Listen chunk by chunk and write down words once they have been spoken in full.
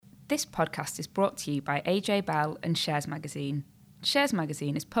This podcast is brought to you by AJ Bell and Shares Magazine. Shares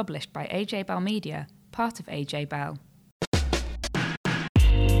Magazine is published by AJ Bell Media, part of AJ Bell.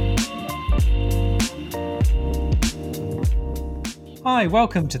 Hi,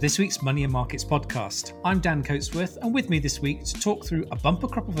 welcome to this week's Money and Markets podcast. I'm Dan Coatsworth, and with me this week to talk through a bumper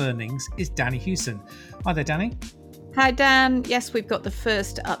crop of earnings is Danni Hewson. Hi there, Danni. Hi, Dan. Yes, we've got the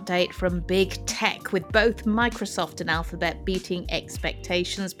first update from big tech, with both Microsoft and Alphabet beating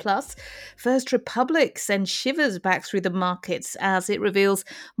expectations. Plus, First Republic sends shivers back through the markets as it reveals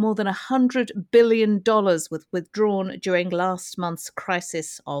more than $100 billion was withdrawn during last month's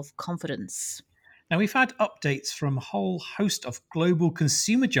crisis of confidence. Now, we've had updates from a whole host of global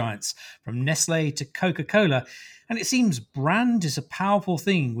consumer giants, from Nestle to Coca-Cola, and it seems brand is a powerful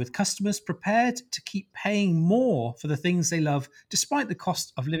thing, with customers prepared to keep paying more for the things they love despite the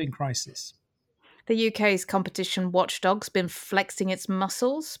cost of living crisis. The UK's competition watchdog's been flexing its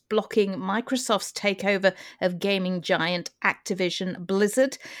muscles, blocking Microsoft's takeover of gaming giant Activision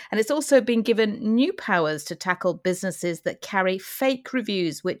Blizzard, and it's also been given new powers to tackle businesses that carry fake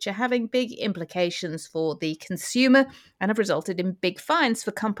reviews, which are having big implications for the consumer and have resulted in big fines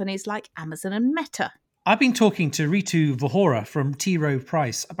for companies like Amazon and Meta. I've been talking to Ritu Vohora from T.Rowe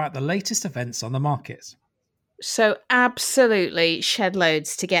Price about the latest events on the market. So absolutely shed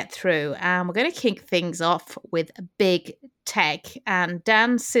loads to get through. And we're going to kick things off with big tech. And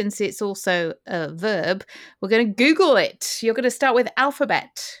Dan, since it's also a verb, we're going to Google it. You're going to start with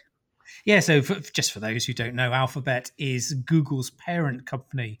Alphabet. Yeah, so just for those who don't know, Alphabet is Google's parent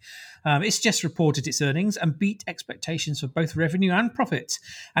company. It's just reported its earnings and beat expectations for both revenue and profit.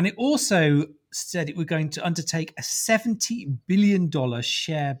 And it also said it was going to undertake a $70 billion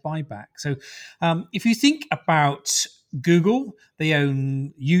share buyback. So if you think about Google, they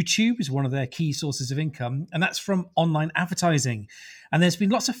own YouTube, is one of their key sources of income, and that's from online advertising. And there's been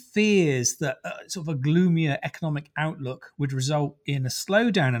lots of fears that sort of a gloomier economic outlook would result in a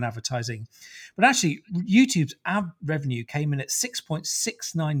slowdown in advertising. But actually, YouTube's ad revenue came in at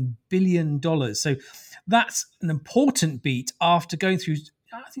 $6.69 billion. So that's an important beat after going through,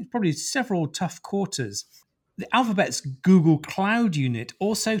 I think, probably several tough quarters. The Alphabet's Google Cloud unit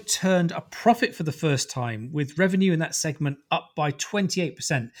also turned a profit for the first time, with revenue in that segment up by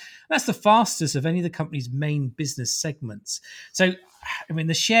 28%. That's the fastest of any of the company's main business segments. So, I mean,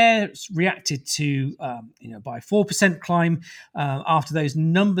 the shares reacted to, by a 4% climb after those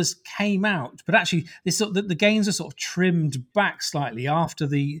numbers came out. But actually, the gains are sort of trimmed back slightly after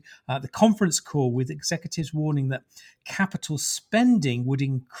the conference call, with executives warning that capital spending would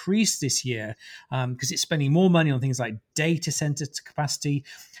increase this year because it's spending more money on things like data center capacity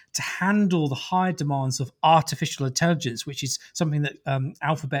to handle the high demands of artificial intelligence, which is something that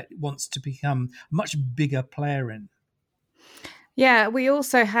Alphabet wants to become a much bigger player in. Yeah, we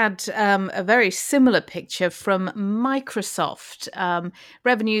also had a very similar picture from Microsoft.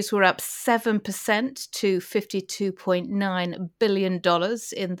 Revenues were up 7% to $52.9 billion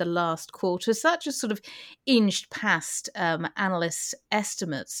in the last quarter. So that just sort of inched past analysts'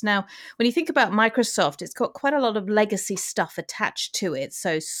 estimates. Now, when you think about Microsoft, it's got quite a lot of legacy stuff attached to it.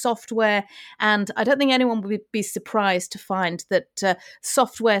 So software, and I don't think anyone would be surprised to find that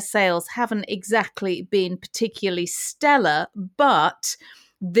software sales haven't exactly been particularly stellar, but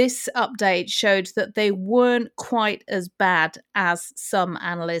this update showed that they weren't quite as bad as some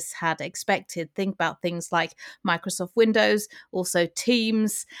analysts had expected. Think about things like Microsoft Windows, also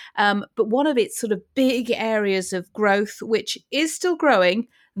Teams. But one of its sort of big areas of growth, which is still growing,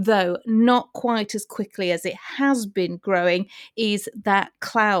 though not quite as quickly as it has been growing, is that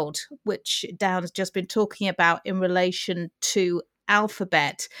cloud, which Dan's just been talking about in relation to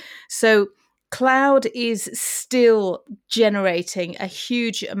Alphabet. So cloud is still generating a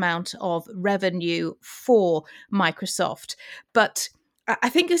huge amount of revenue for Microsoft. But I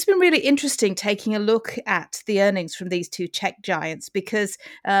think it's been really interesting taking a look at the earnings from these two tech giants, because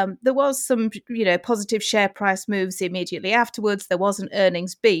there was some, positive share price moves immediately afterwards. There was an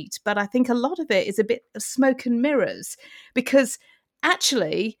earnings beat, but I think a lot of it is a bit of smoke and mirrors, because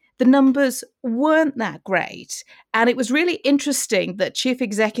actually the numbers weren't that great. And it was really interesting that Chief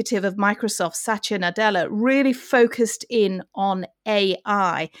Executive of Microsoft, Satya Nadella, really focused in on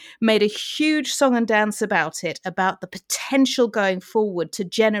AI, made a huge song and dance about it, about the potential going forward to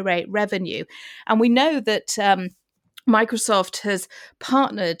generate revenue. And we know that Microsoft has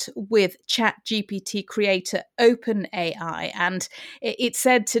partnered with ChatGPT creator OpenAI, and it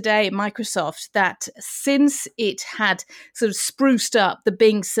said today, Microsoft, that since it had sort of spruced up the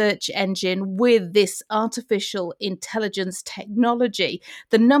Bing search engine with this artificial intelligence technology,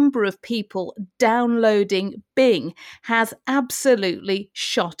 the number of people downloading Bing has absolutely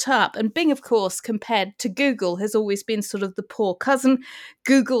shot up. And Bing, of course, compared to Google, has always been sort of the poor cousin.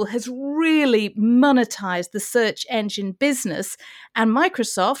 Google has really monetized the search engine business. And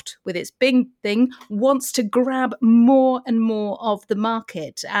Microsoft, with its Bing thing, wants to grab more and more of the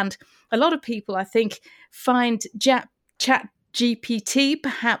market. And a lot of people, I think, find Chat GPT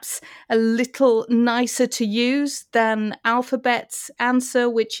perhaps a little nicer to use than Alphabet's answer,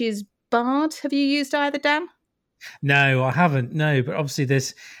 which is Bard. Have you used either, Dan? No, I haven't. No, but obviously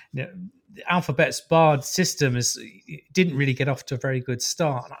there's Alphabet's Bard system didn't really get off to a very good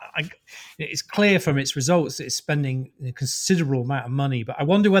start. It's clear from its results that it's spending a considerable amount of money. But I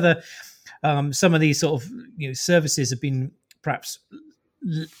wonder whether some of these sort of services have been perhaps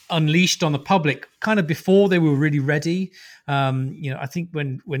unleashed on the public kind of before they were really ready. I think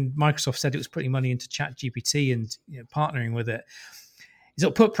when Microsoft said it was putting money into Chat GPT and partnering with it,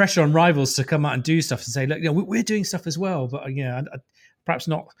 it'll put pressure on rivals to come out and do stuff and say, look, we're doing stuff as well, but perhaps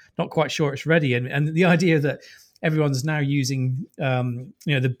not quite sure it's ready. And the idea that everyone's now using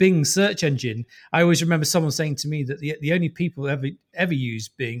the Bing search engine. I always remember someone saying to me that the only people who ever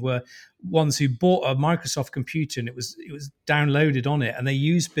used Bing were ones who bought a Microsoft computer and it was downloaded on it, and they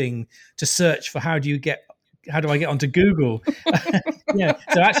used Bing to search for how do I get onto Google? Yeah,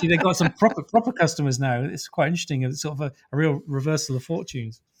 so actually they've got some proper customers now. It's quite interesting. It's sort of a real reversal of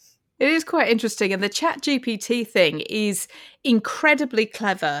fortunes. It is quite interesting. And the Chat GPT thing is incredibly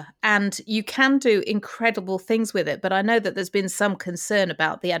clever and you can do incredible things with it. But I know that there's been some concern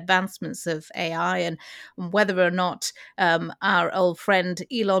about the advancements of AI and whether or not our old friend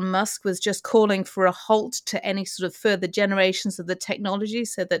Elon Musk was just calling for a halt to any sort of further generations of the technology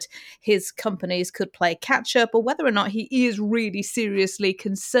so that his companies could play catch up, or whether or not he is really seriously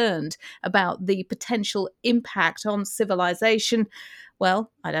concerned about the potential impact on civilization.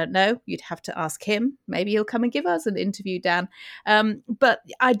 Well, I don't know. You'd have to ask him. Maybe he'll come and give us an interview, Dan. But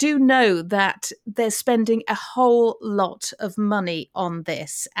I do know that they're spending a whole lot of money on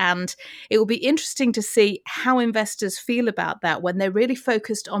this. And it will be interesting to see how investors feel about that when they're really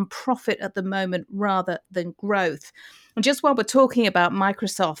focused on profit at the moment rather than growth. And just while we're talking about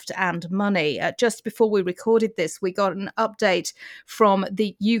Microsoft and money, just before we recorded this, we got an update from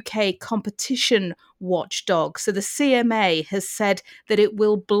the UK competition watchdog. So the CMA has said that it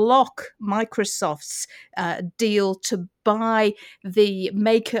will block Microsoft's deal to buy the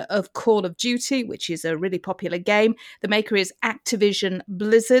maker of Call of Duty, which is a really popular game. The maker is Activision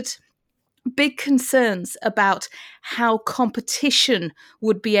Blizzard. Big concerns about how competition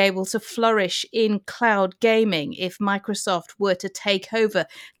would be able to flourish in cloud gaming if Microsoft were to take over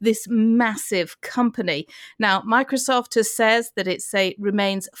this massive company. Now, Microsoft has said that it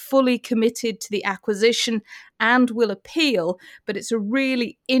remains fully committed to the acquisition and will appeal, but it's a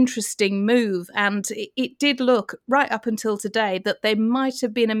really interesting move. And it did look right up until today that there might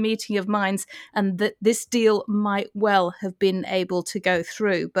have been a meeting of minds and that this deal might well have been able to go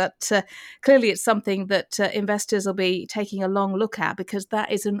through. But clearly it's something that investors will be taking a long look at, because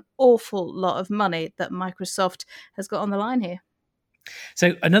that is an awful lot of money that Microsoft has got on the line here.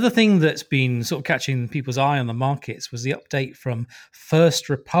 So another thing that's been sort of catching people's eye on the markets was the update from First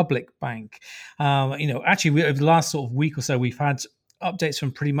Republic Bank. Actually, over the last sort of week or so, we've had updates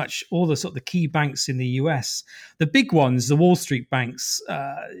from pretty much all the sort of the key banks in the US. The big ones, the Wall Street banks,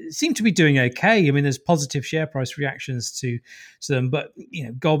 seem to be doing okay. I mean, there's positive share price reactions to them, but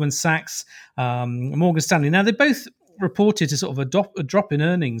Goldman Sachs, Morgan Stanley. Now they both reported a sort of a drop in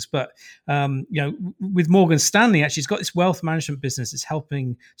earnings, but with Morgan Stanley, actually, it's got this wealth management business. It's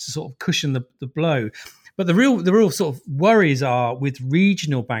helping to sort of cushion the blow. But the real sort of worries are with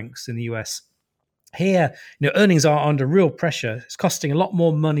regional banks in the US. Here, earnings are under real pressure. It's costing a lot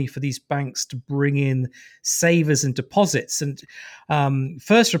more money for these banks to bring in savers and deposits. And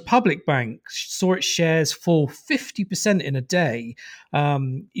First Republic Bank saw its shares fall 50% in a day,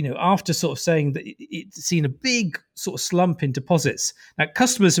 after sort of saying that it's seen a big sort of slump in deposits. Now,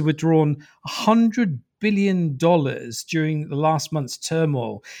 customers have withdrawn $100 billion during the last month's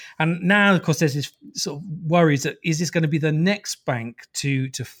turmoil. And now, of course, there's this sort of worries that is this going to be the next bank to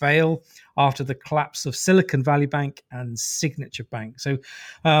fail after the collapse of Silicon Valley Bank and Signature Bank. So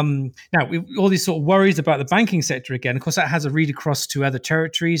now all these sort of worries about the banking sector again, of course, that has a read across to other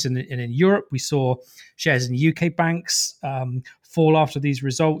territories. And in Europe, we saw shares in UK banks fall after these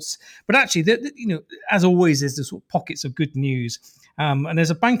results. But actually, as always, there's the sort of pockets of good news. And there's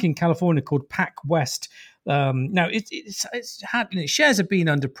a bank in California called PacWest. Now, it's had shares have been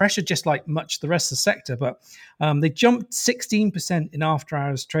under pressure, just like much of the rest of the sector, but they jumped 16% in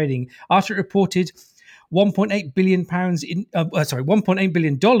after-hours trading after it reported $1.8 billion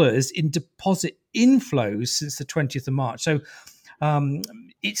in deposit inflows since the 20th of March. So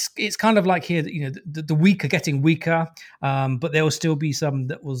it's kind of like here that, you know, the weak are getting weaker, but there will still be some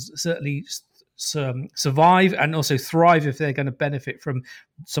that will certainly survive and also thrive if they're going to benefit from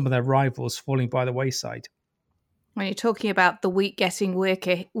some of their rivals falling by the wayside. When you're talking about the weak getting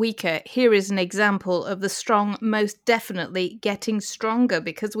weaker, here is an example of the strong most definitely getting stronger,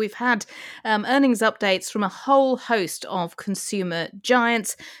 because we've had earnings updates from a whole host of consumer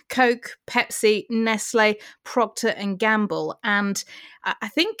giants: Coke, Pepsi, Nestle, Procter & Gamble. And I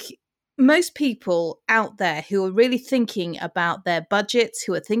think most people out there who are really thinking about their budgets,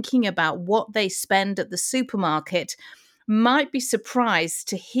 who are thinking about what they spend at the supermarket, might be surprised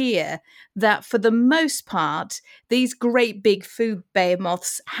to hear that for the most part, these great big food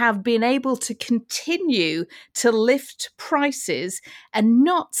behemoths have been able to continue to lift prices and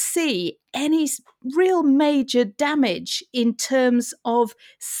not see any real major damage in terms of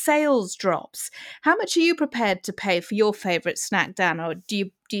sales drops. How much are you prepared to pay for your favourite snack, Dan? Or do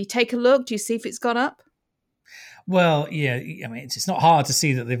you take a look? Do you see if it's gone up? Well, yeah, I mean, it's not hard to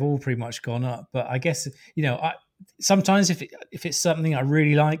see that they've all pretty much gone up, but I guess, you know, sometimes if it's something I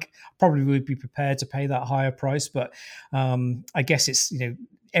really like, I probably would be prepared to pay that higher price. But I guess it's, you know,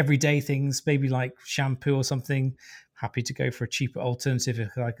 everyday things, maybe like shampoo or something, happy to go for a cheaper alternative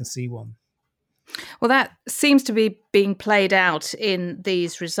if I can see one. Well, that seems to be being played out in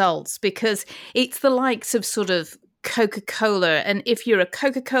these results, because it's the likes of sort of Coca-Cola. And if you're a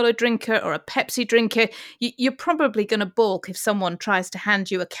Coca-Cola drinker or a Pepsi drinker, you're probably going to balk if someone tries to hand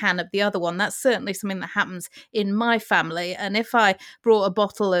you a can of the other one. That's certainly something that happens in my family. And if I brought a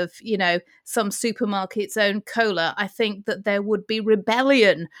bottle of, you know, some supermarket's own cola, I think that there would be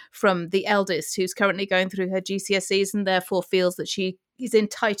rebellion from the eldest, who's currently going through her GCSEs and therefore feels that she is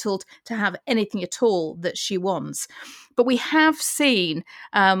entitled to have anything at all that she wants. But we have seen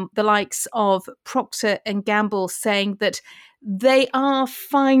the likes of Procter & Gamble saying that they are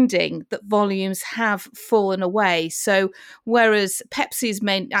finding that volumes have fallen away. So whereas Pepsi's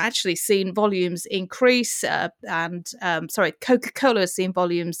actually seen volumes increase, Coca-Cola has seen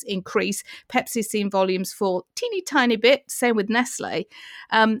volumes increase, Pepsi's seen volumes fall teeny tiny bit, same with Nestle.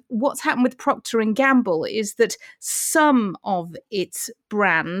 What's happened with Procter & Gamble is that some of its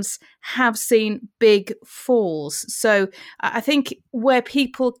brands have seen big falls. So I think where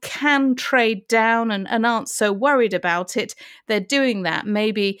people can trade down and aren't so worried about it, they're doing that.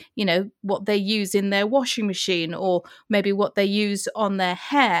 Maybe, you know, what they use in their washing machine, or maybe what they use on their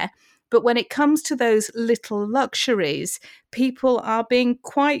hair. But when it comes to those little luxuries, people are being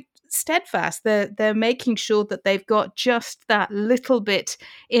quite steadfast. They're making sure that they've got just that little bit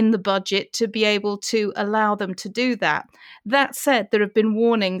in the budget to be able to allow them to do that. That said, there have been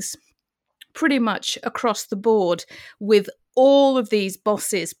warnings pretty much across the board, with all of these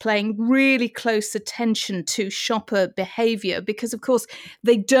bosses paying really close attention to shopper behaviour, because of course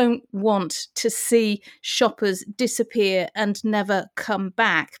they don't want to see shoppers disappear and never come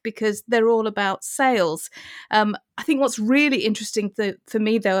back, because they're all about sales. I think what's really interesting for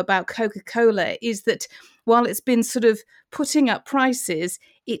me though about Coca-Cola is that while it's been sort of putting up prices,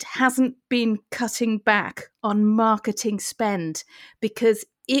 it hasn't been cutting back on marketing spend, because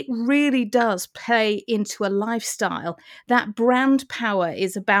it really does play into a lifestyle. That brand power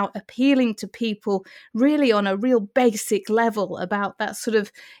is about appealing to people really on a real basic level, about that sort of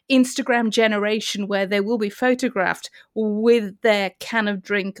Instagram generation where they will be photographed with their can of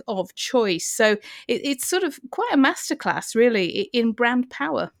drink of choice. So it's sort of quite a masterclass, really, in brand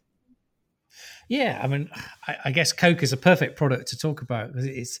power. Yeah, I mean, I guess Coke is a perfect product to talk about.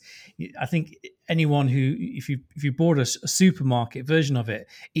 I think anyone who, if you bought a supermarket version of it,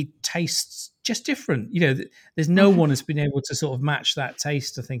 it tastes just different. You know, there's no one has been able to sort of match that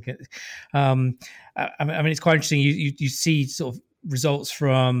taste. I think. I mean, it's quite interesting. You see sort of results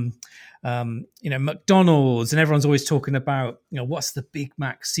from McDonald's, and everyone's always talking about, you know, what's the Big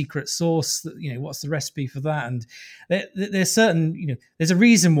Mac secret sauce, you know, what's the recipe for that. And there's certain, you know, there's a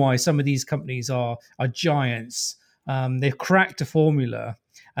reason why some of these companies are giants. They've cracked a formula,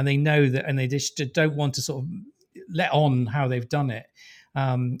 and they know that, and they just don't want to sort of let on how they've done it.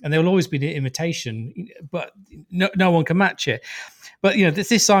 And there will always be an imitation, but no one can match it. But, you know, there's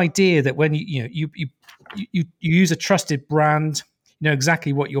this idea that when you use a trusted brand, you know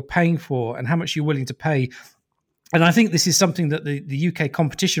exactly what you're paying for and how much you're willing to pay. And I think this is something that the UK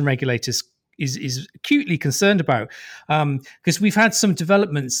competition regulators is acutely concerned about, because we've had some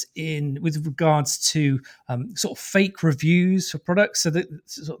developments with regards to sort of fake reviews for products. So that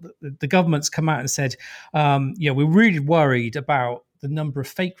the government's come out and said, we're really worried about the number of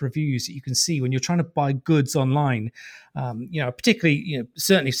fake reviews that you can see when you're trying to buy goods online. Particularly,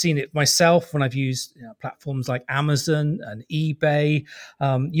 certainly seen it myself when I've used platforms like Amazon and eBay.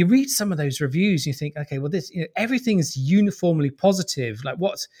 You read some of those reviews and you think, okay, well, this everything is uniformly positive. Like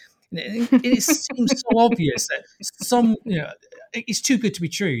what? It seems so obvious that it's too good to be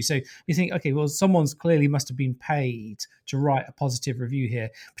true. So you think, okay, well, someone's clearly must have been paid to write a positive review here,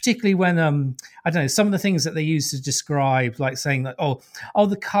 particularly when, I don't know, some of the things that they use to describe, like saying that, oh,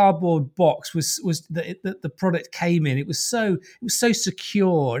 the cardboard box was the product came in. It was so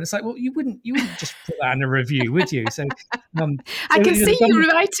secure. And it's like, well, you wouldn't just put that in a review, would you? So I can see you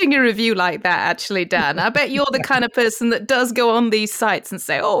writing a review like that, actually, Dan. I bet you're the kind of person that does go on these sites and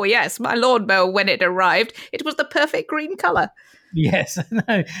say, oh, yes, my lawnmower, when it arrived, it was the perfect green colour. Yes, I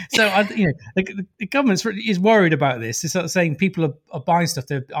know. So, the government is worried about this. It's sort of saying people are buying stuff.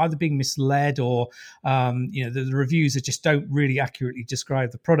 They're either being misled or, the reviews just don't really accurately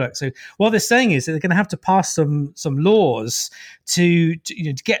describe the product. So what they're saying is that they're going to have to pass some laws to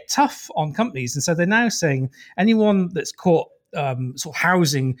get tough on companies. And so they're now saying anyone that's caught sort of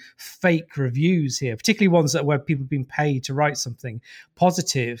housing fake reviews here, particularly ones where people have been paid to write something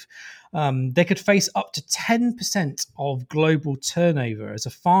positive, they could face up to 10% of global turnover as a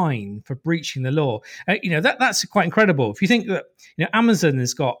fine for breaching the law. That's quite incredible. If you think that Amazon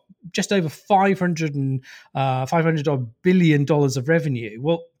has got just over $500 billion of revenue,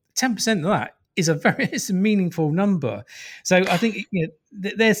 well, 10% of that is it's a meaningful number. So I think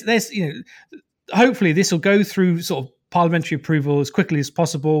there's hopefully this will go through sort of parliamentary approval as quickly as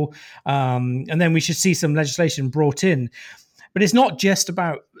possible, and then we should see some legislation brought in. But it's not just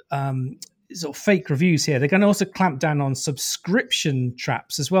about sort of fake reviews here. They're going to also clamp down on subscription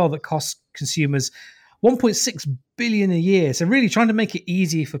traps as well that cost consumers $1.6 billion a year. So really trying to make it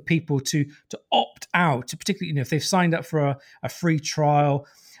easy for people to opt out, particularly if they've signed up for a free trial.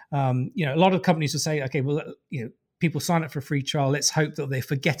 A lot of companies will say, okay, well, people sign up for a free trial. Let's hope that they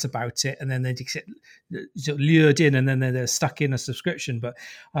forget about it, and then they get lured in, and then they're stuck in a subscription. But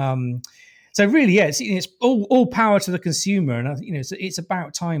so really, it's all power to the consumer, and I think it's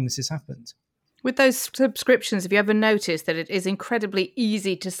about time this has happened. With those subscriptions, have you ever noticed that it is incredibly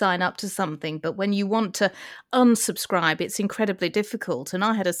easy to sign up to something, but when you want to unsubscribe, it's incredibly difficult? And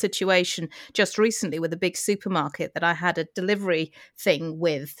I had a situation just recently with a big supermarket that I had a delivery thing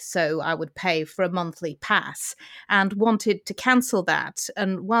with, so I would pay for a monthly pass and wanted to cancel that.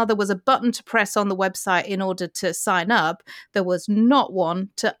 And while there was a button to press on the website in order to sign up, there was not one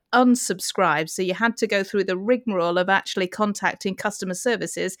to unsubscribe. So you had to go through the rigmarole of actually contacting customer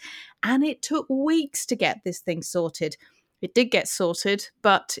services, and it took weeks to get this thing sorted. It did get sorted,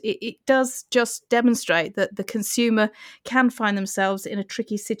 but it does just demonstrate that the consumer can find themselves in a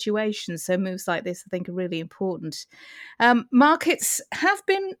tricky situation. So moves like this, I think, are really important. Markets have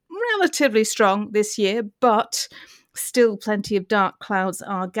been relatively strong this year, but still plenty of dark clouds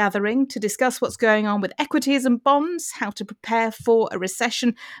are gathering. To discuss what's going on with equities and bonds, how to prepare for a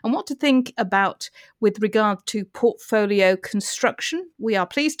recession, and what to think about with regard to portfolio construction, we are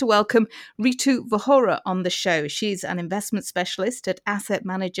pleased to welcome Ritu Vohora on the show. She's an investment specialist at asset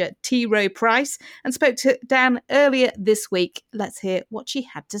manager T.Rowe Price and spoke to Dan earlier this week. Let's hear what she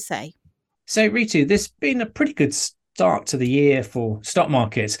had to say. So Ritu, there's been a pretty good start to the year for stock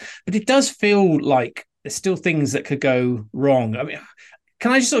markets, but it does feel like there's still things that could go wrong. I mean,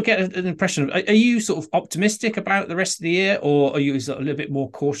 can I just sort of get an impression of, are you sort of optimistic about the rest of the year, or are you sort of a little bit more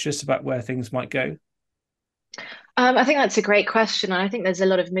cautious about where things might go? I think that's a great question. And I think there's a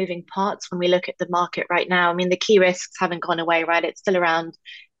lot of moving parts when we look at the market right now. I mean, the key risks haven't gone away, right? It's still around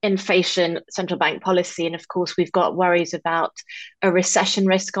inflation, central bank policy. And of course, we've got worries about a recession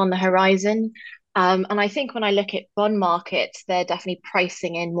risk on the horizon. And I think when I look at bond markets, they're definitely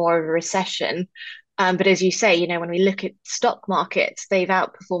pricing in more of a recession. But as you say, when we look at stock markets, they've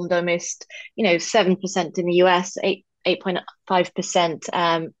outperformed almost, 7% in the US,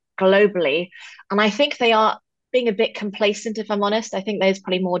 8.5% globally. And I think they are being a bit complacent, if I'm honest. I think there's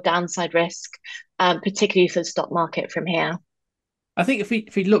probably more downside risk, particularly for the stock market from here. I think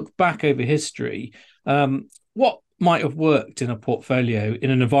if we look back over history, what might have worked in a portfolio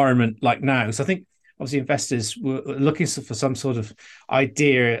in an environment like now? So I think obviously investors were looking for some sort of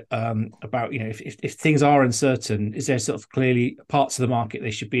idea about, if things are uncertain, is there sort of clearly parts of the market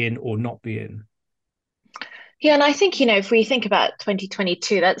they should be in or not be in? Yeah, and I think, if we think about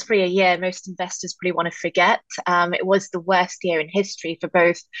 2022, that's probably a year most investors probably want to forget. It was the worst year in history for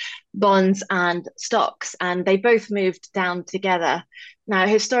both bonds and stocks, and they both moved down together. Now,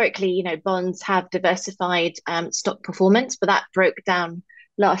 historically, bonds have diversified stock performance, but that broke down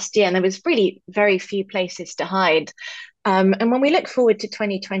last year, and there was really very few places to hide. And when we look forward to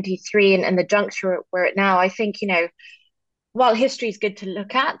 2023 and the juncture we're at now, I think, while history is good to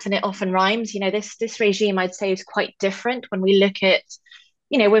look at and it often rhymes, this regime I'd say is quite different when we look at,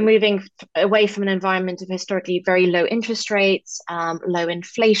 we're moving away from an environment of historically very low interest rates, low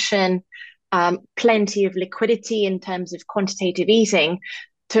inflation, plenty of liquidity in terms of quantitative easing,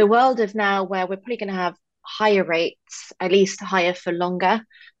 to a world of now where we're probably going to have higher rates, at least higher for longer.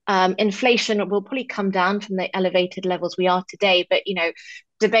 Inflation will probably come down from the elevated levels we are today, but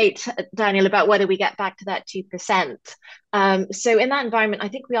debate, Daniel, about whether we get back to that 2%. So in that environment, I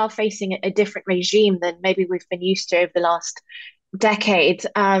think we are facing a different regime than maybe we've been used to over the last decade.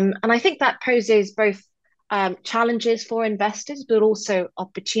 And I think that poses both challenges for investors, but also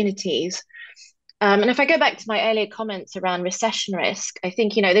opportunities. And if I go back to my earlier comments around recession risk, I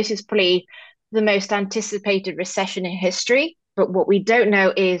think, this is probably the most anticipated recession in history. But what we don't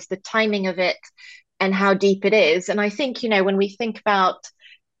know is the timing of it and how deep it is. And I think, when we think about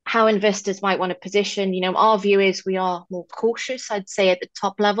how investors might want to position, our view is we are more cautious, I'd say, at the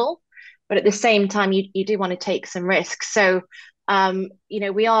top level. But at the same time, you do want to take some risks. So,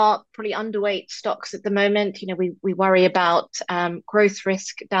 we are probably underweight stocks at the moment. We worry about growth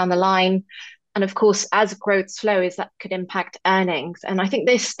risk down the line. And of course, as growth slows, that could impact earnings. And I think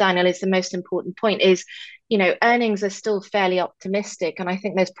this, Daniel, is the most important point is, earnings are still fairly optimistic. And I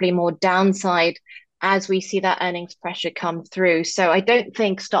think there's pretty more downside as we see that earnings pressure come through. So I don't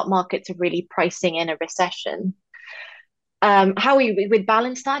think stock markets are really pricing in a recession. How we would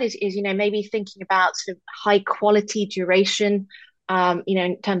balance that is maybe thinking about sort of high quality duration,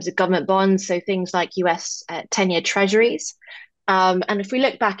 in terms of government bonds. So things like US 10-year treasuries. And if we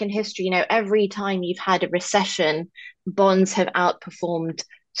look back in history, every time you've had a recession, bonds have outperformed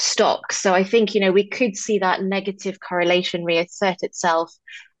stocks. So I think, we could see that negative correlation reassert itself.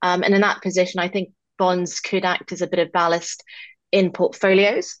 And in that position, I think bonds could act as a bit of ballast in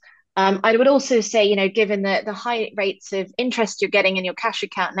portfolios. I would also say, given the high rates of interest you're getting in your cash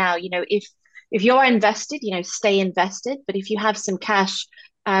account now, if you're invested, stay invested. But if you have some cash,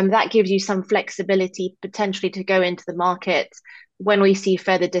 that gives you some flexibility potentially to go into the market when we see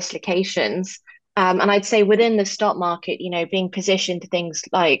further dislocations. And I'd say within the stock market, being positioned to things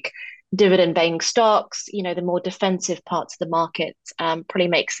like dividend-paying stocks, the more defensive parts of the market probably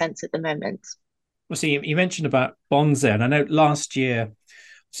makes sense at the moment. Well, see, you mentioned about bonds there, and I know last year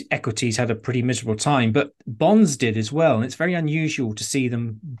equities had a pretty miserable time, but bonds did as well. And it's very unusual to see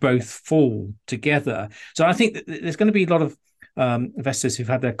them both fall together. So I think that there's going to be a lot of investors who've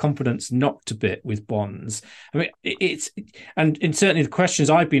had their confidence knocked a bit with bonds. I mean, and certainly the questions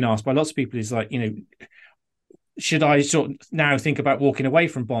I've been asked by lots of people is like, should I sort of now think about walking away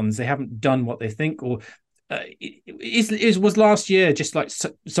from bonds? They haven't done what they think, or was last year just like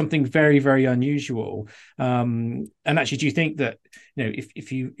something very, very unusual? And actually, do you think that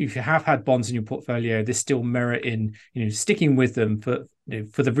if you have had bonds in your portfolio, there's still merit in sticking with them for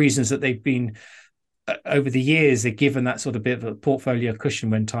the reasons that they've been over the years? They're given that sort of bit of a portfolio cushion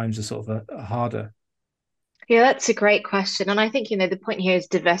when times are sort of harder. Yeah, that's a great question. And I think, the point here is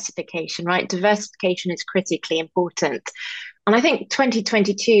diversification, right? Diversification is critically important. And I think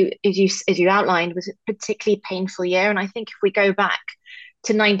 2022, as you outlined, was a particularly painful year. And I think if we go back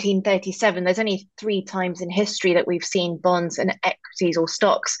to 1937, there's only 3 times in history that we've seen bonds and equities or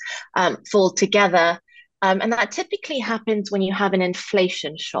stocks fall together. And that typically happens when you have an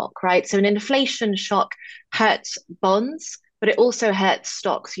inflation shock, right? So an inflation shock hurts bonds, but it also hurts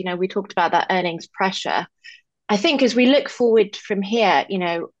stocks. We talked about that earnings pressure. I think as we look forward from here,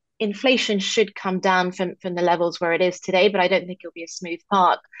 inflation should come down from the levels where it is today, but I don't think it'll be a smooth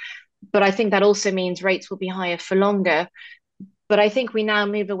path. But I think that also means rates will be higher for longer. But I think we now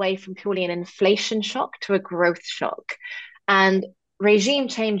move away from purely an inflation shock to a growth shock. And regime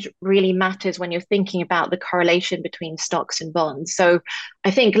change really matters when you're thinking about the correlation between stocks and bonds. So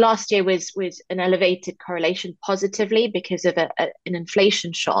I think last year was an elevated correlation positively because of an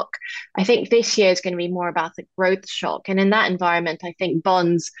inflation shock. I think this year is going to be more about the growth shock. And in that environment, I think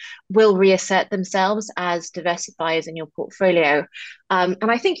bonds will reassert themselves as diversifiers in your portfolio. And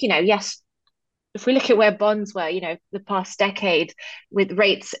I think, yes, if we look at where bonds were, the past decade with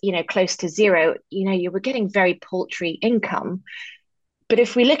rates, close to zero, you were getting very paltry income. But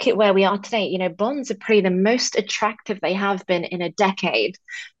if we look at where we are today, bonds are probably the most attractive they have been in a decade.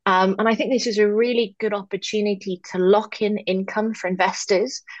 And I think this is a really good opportunity to lock in income for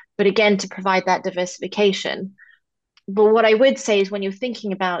investors, but again, to provide that diversification. But what I would say is when you're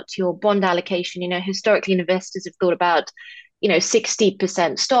thinking about your bond allocation, historically investors have thought about,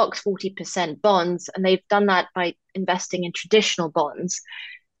 60% stocks, 40% bonds, and they've done that by investing in traditional bonds.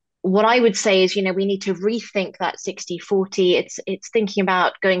 what I would say is, we need to rethink that 60-40. It's thinking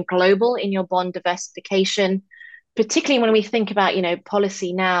about going global in your bond diversification, particularly when we think about,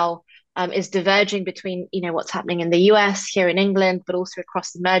 policy now is diverging between, what's happening in the US, here in England, but also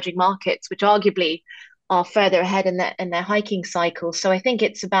across emerging markets, which arguably are further ahead in their hiking cycle. So I think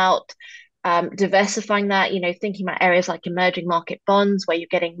it's about diversifying that, thinking about areas like emerging market bonds where you're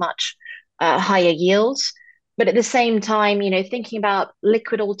getting much higher yields. But at the same time, thinking about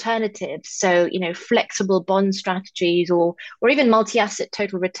liquid alternatives, so, flexible bond strategies or even multi-asset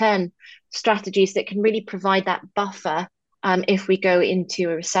total return strategies that can really provide that buffer if we go into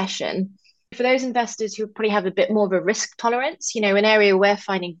a recession. For those investors who probably have a bit more of a risk tolerance, an area we're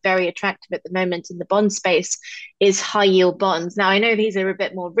finding very attractive at the moment in the bond space is high yield bonds. Now, I know these are a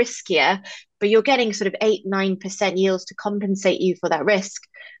bit more riskier, but you're getting sort of 8-9% yields to compensate you for that risk.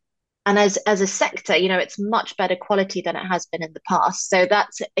 And as a sector, it's much better quality than it has been in the past. So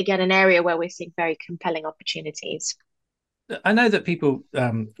that's, again, an area where we're seeing very compelling opportunities. I know that people,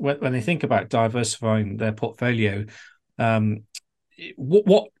 when they think about diversifying their portfolio,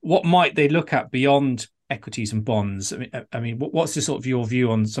 what might they look at beyond equities and bonds? I mean, what's the sort of your view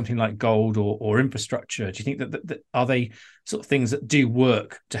on something like gold or infrastructure? Do you think that are they sort of things that do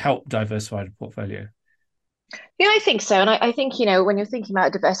work to help diversify the portfolio? Yeah, I think so. And I think, when you're thinking about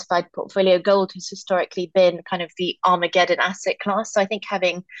a diversified portfolio, gold has historically been kind of the Armageddon asset class. So I think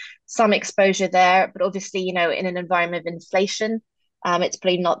having some exposure there, but obviously, in an environment of inflation, it's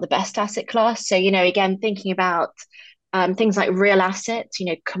probably not the best asset class. So, again, thinking about things like real assets,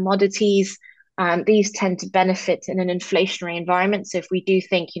 commodities, these tend to benefit in an inflationary environment. So if we do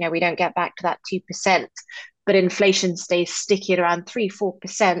think, we don't get back to that 2%, but inflation stays sticky at around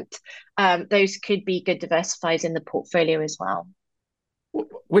 3-4%, those could be good diversifiers in the portfolio as well.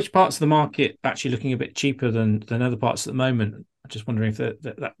 Which parts of the market are actually looking a bit cheaper than other parts at the moment? I'm just wondering if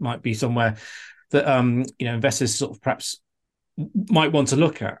that might be somewhere that investors sort of perhaps might want to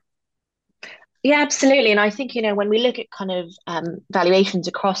look at. Yeah, absolutely. And I think, when we look at kind of valuations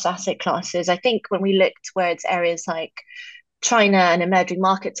across asset classes, I think when we look towards areas like China and emerging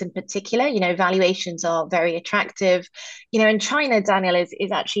markets in particular, valuations are very attractive. In China, Daniel,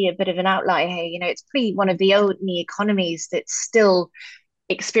 is actually a bit of an outlier here. It's pretty one of the only economies that's still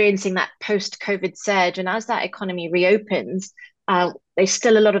experiencing that post-COVID surge. And as that economy reopens, there's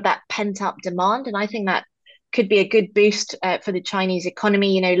still a lot of that pent-up demand. And I think that could be a good boost for the Chinese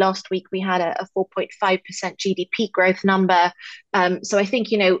economy. Last week we had a 4.5% GDP growth number. So I think,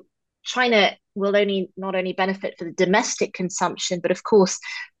 China will not only benefit for the domestic consumption, but of course,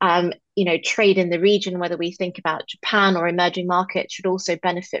 trade in the region, whether we think about Japan or emerging markets, should also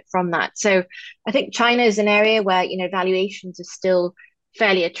benefit from that. So I think China is an area where, valuations are still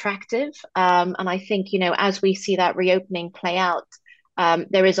fairly attractive. And I think, as we see that reopening play out,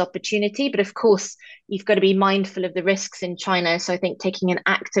 there is opportunity, but of course, you've got to be mindful of the risks in China. So I think taking an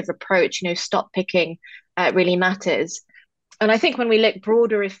active approach, stock picking really matters. And I think when we look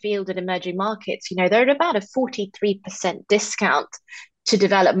broader afield at emerging markets, they're at about a 43% discount to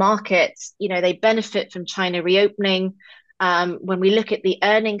developed markets. They benefit from China reopening. When we look at the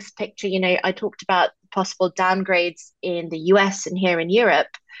earnings picture, I talked about possible downgrades in the US and here in Europe,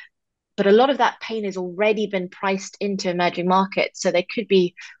 but a lot of that pain has already been priced into emerging markets. So there could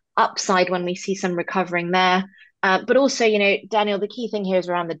be upside when we see some recovering there. But also, Daniel, the key thing here is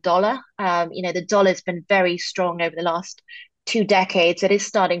around the dollar. The dollar has been very strong over the last 2 decades. It is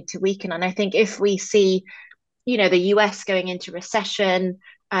starting to weaken. And I think if we see, the US going into recession,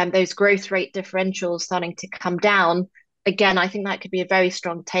 those growth rate differentials starting to come down, again, I think that could be a very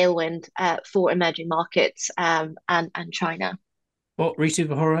strong tailwind for emerging markets and China. Well, Ritu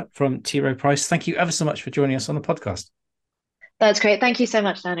Vohora from T.Rowe Price, thank you ever so much for joining us on the podcast. That's great. Thank you so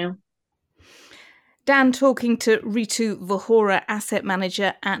much, Daniel. Dan talking to Ritu Vohora, asset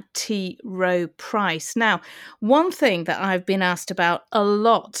manager at T.Rowe Price. Now, one thing that I've been asked about a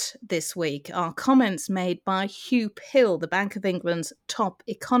lot this week are comments made by Hugh Pill, the Bank of England's top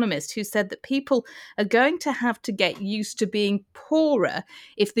economist, who said that people are going to have to get used to being poorer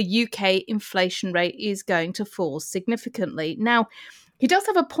if the UK inflation rate is going to fall significantly. Now, he does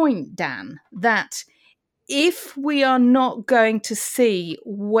have a point, Dan, that if we are not going to see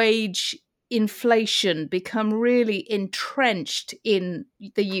wage inflation become really entrenched in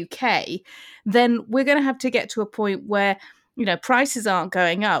the UK, then we're going to have to get to a point where, prices aren't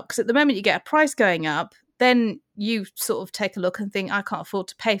going up. Because at the moment you get a price going up, then you sort of take a look and think, I can't afford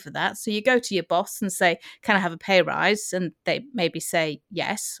to pay for that. So you go to your boss and say, can I have a pay rise? And they maybe say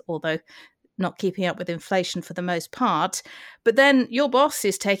yes, although not keeping up with inflation for the most part. But then your boss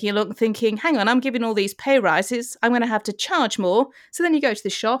is taking a look and thinking, hang on, I'm giving all these pay rises, I'm going to have to charge more. So then you go to the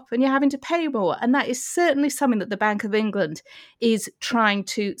shop and you're having to pay more. And that is certainly something that the Bank of England is trying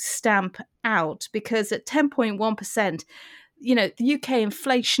to stamp out, because at 10.1%, the UK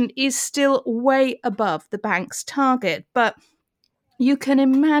inflation is still way above the bank's target. But you can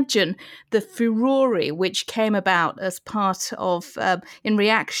imagine the furore which came about as part of, in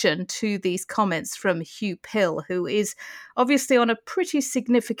reaction to these comments from Hugh Pill, who is obviously on a pretty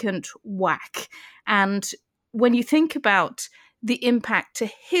significant whack. And when you think about the impact to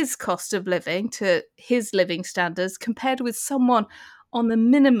his cost of living, to his living standards, compared with someone on the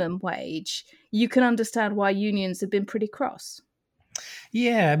minimum wage, you can understand why unions have been pretty cross.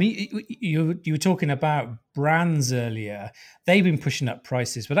 Yeah, I mean, you were talking about brands earlier. They've been pushing up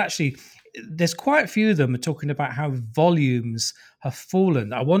prices, but actually, there's quite a few of them are talking about how volumes have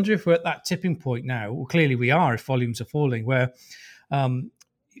fallen. I wonder if we're at that tipping point now. Well, clearly we are, if volumes are falling, where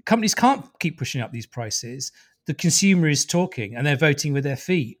companies can't keep pushing up these prices. The consumer is talking, and they're voting with their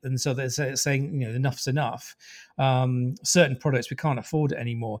feet, and so they're saying, enough's enough. Certain products we can't afford it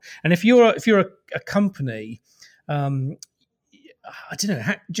anymore. And if you're a company, I don't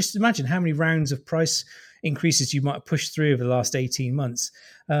know. Just imagine how many rounds of price increases you might have pushed through over the last 18 months.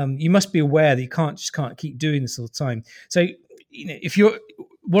 You must be aware that you can't keep doing this all the time. So, if you're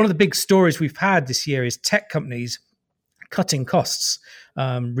one of the big stories we've had this year is tech companies cutting costs,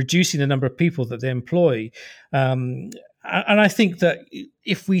 reducing the number of people that they employ, and I think that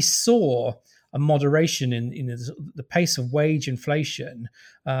if we saw a moderation in the pace of wage inflation,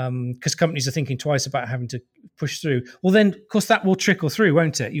 because companies are thinking twice about having to push through. Well, then, of course, that will trickle through,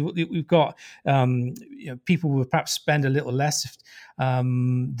 won't it? We've got people will perhaps spend a little less if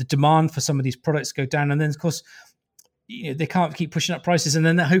the demand for some of these products go down, and then, of course, they can't keep pushing up prices, and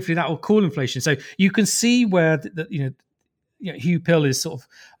then hopefully that will cool inflation. So you can see where Hugh Pill is sort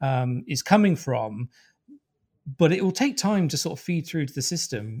of is coming from, but it will take time to sort of feed through to the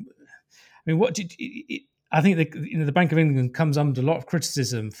system. I mean, I think the Bank of England comes under a lot of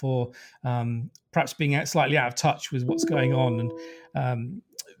criticism for perhaps being slightly out of touch with what's going on, and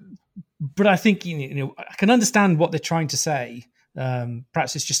but I think I can understand what they're trying to say.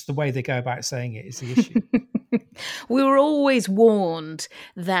 Perhaps it's just the way they go about saying it is the issue. We were always warned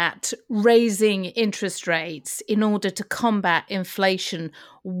that raising interest rates in order to combat inflation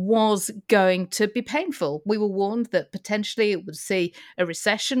was going to be painful. We were warned that potentially it would see a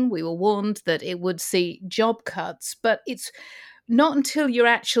recession. We were warned that it would see job cuts. But it's not until you're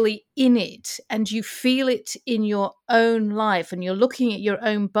actually in it and you feel it in your own life and you're looking at your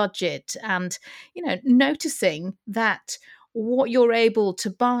own budget and, noticing that what you're able to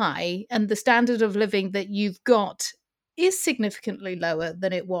buy and the standard of living that you've got is significantly lower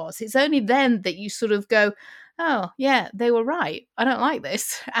than it was. It's only then that you sort of go, oh, yeah, they were right. I don't like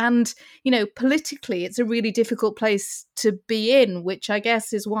this. And, politically, it's a really difficult place to be in, which I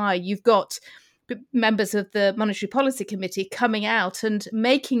guess is why you've got members of the Monetary Policy Committee coming out and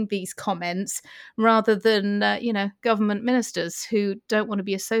making these comments rather than, government ministers who don't want to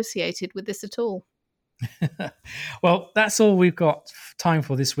be associated with this at all. Well, that's all we've got time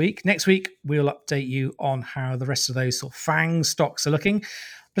for this week. Next week, we'll update you on how the rest of those sort of FANG stocks are looking.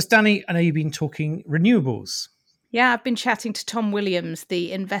 Plus, Danni, I know you've been talking renewables. Yeah, I've been chatting to Tom Williams,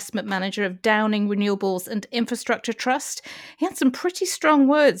 the investment manager of Downing Renewables and Infrastructure Trust. He had some pretty strong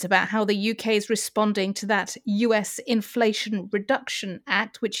words about how the UK is responding to that US Inflation Reduction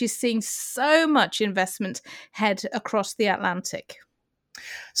Act, which is seeing so much investment head across the Atlantic.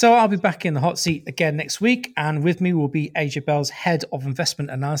 So I'll be back in the hot seat again next week, and with me will be AJ Bell's Head of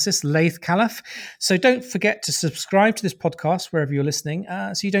Investment Analysis, Laith Calaf. So don't forget to subscribe to this podcast wherever you're listening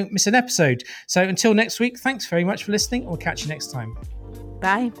so you don't miss an episode. So until next week, thanks very much for listening, and we'll catch you next time.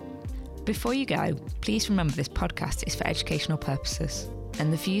 Bye. Before you go, please remember this podcast is for educational purposes,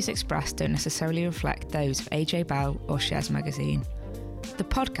 and the views expressed don't necessarily reflect those of AJ Bell or Shares Magazine. The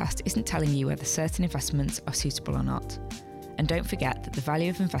podcast isn't telling you whether certain investments are suitable or not. And don't forget that the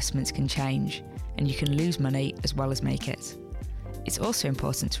value of investments can change, and you can lose money as well as make it. It's also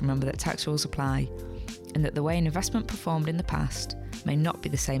important to remember that tax rules apply, and that the way an investment performed in the past may not be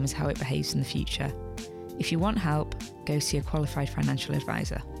the same as how it behaves in the future. If you want help, go see a qualified financial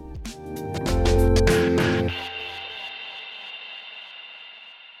advisor.